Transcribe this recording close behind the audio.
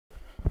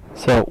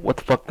So, what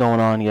the fuck going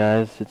on,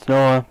 guys? It's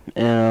Noah,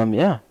 and,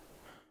 yeah.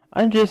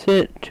 I just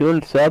hit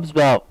 200 subs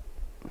about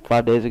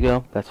 5 days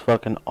ago. That's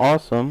fucking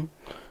awesome.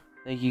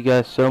 Thank you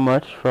guys so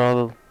much for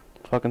all the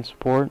fucking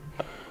support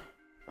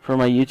for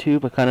my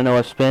YouTube. I kinda know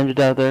I spammed it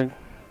out there,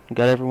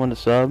 got everyone to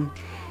sub,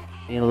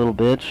 being a little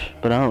bitch,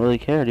 but I don't really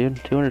care,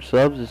 dude. 200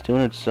 subs is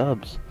 200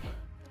 subs.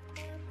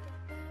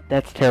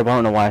 That's terrible, I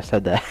don't know why I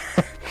said that.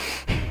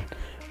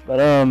 But,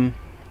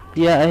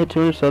 yeah, I hit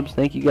 200 subs.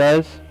 Thank you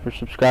guys for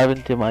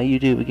subscribing to my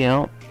YouTube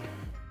account.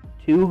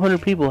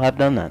 200 people have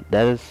done that.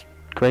 That is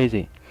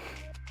crazy.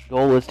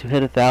 Goal is to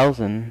hit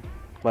 1,000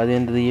 by the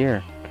end of the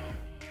year.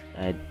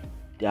 I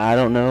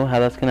don't know how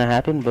that's gonna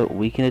happen, but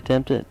we can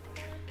attempt it.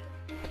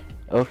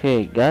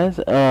 Okay, guys.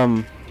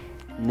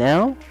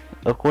 Now,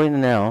 according to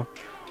now,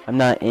 I'm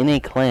not in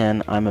a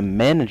clan. I'm a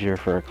manager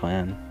for a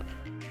clan,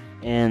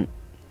 and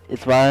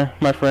it's by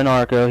my friend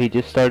Arco. He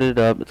just started it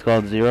up. It's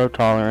called Zero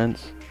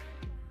Tolerance.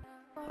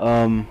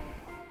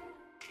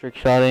 Trick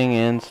shotting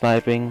and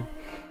sniping.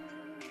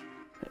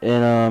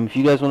 And if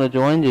you guys want to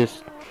join,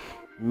 just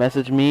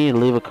message me,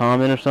 leave a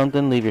comment or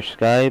something, leave your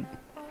Skype.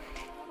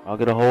 I'll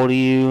get a hold of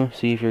you,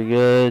 see if you're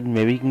good,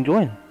 maybe you can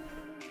join.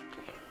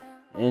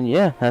 And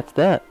yeah, that's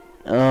that.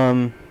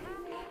 I'm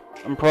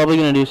probably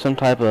gonna do some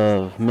type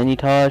of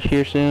mini-taj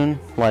here soon,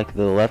 like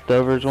the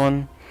leftovers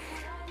one.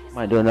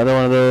 Might do another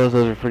one of those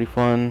are pretty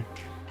fun.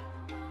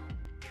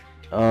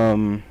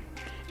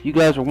 You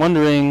guys were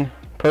wondering,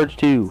 Purge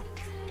 2.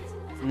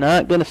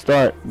 Not gonna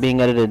start being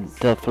edited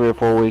until 3 or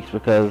 4 weeks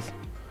because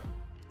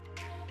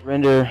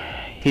Render,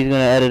 he's gonna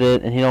edit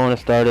it and he don't want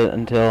to start it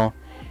until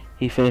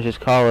he finishes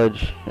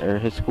college or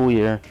his school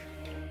year.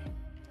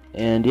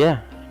 And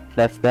yeah,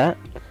 that's that.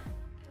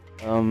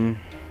 I don't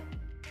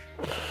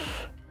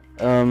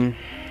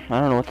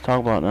know what to talk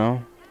about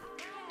now.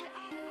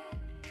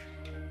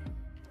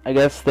 I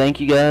guess thank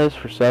you guys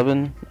for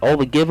subbing. Oh,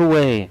 the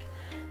giveaway.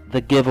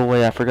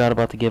 I forgot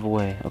about the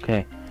giveaway.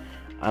 Okay.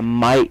 I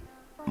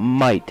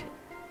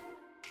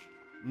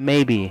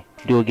maybe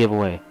do a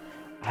giveaway.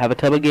 I have a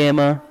tub of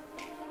gamma.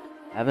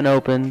 Haven't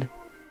opened.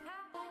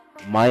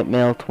 Might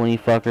mail 20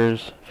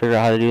 fuckers. Figure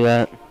out how to do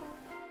that.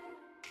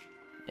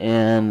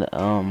 And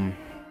I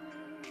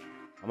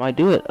might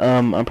do it.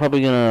 I'm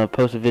probably gonna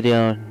post a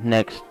video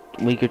next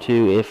week or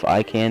two if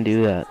I can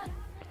do that.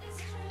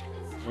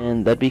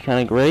 And that'd be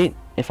kind of great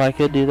if I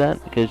could do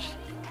that because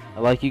I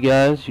like you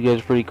guys. You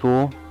guys are pretty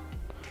cool.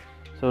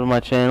 So to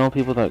my channel,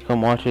 people that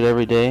come watch it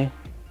every day.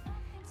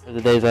 For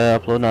the days I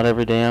upload, not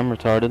every day. I'm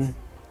retarded.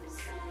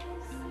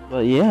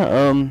 But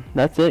yeah,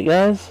 that's it,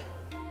 guys.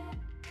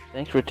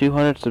 Thanks for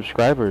 200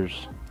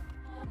 subscribers.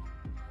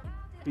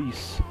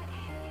 Peace.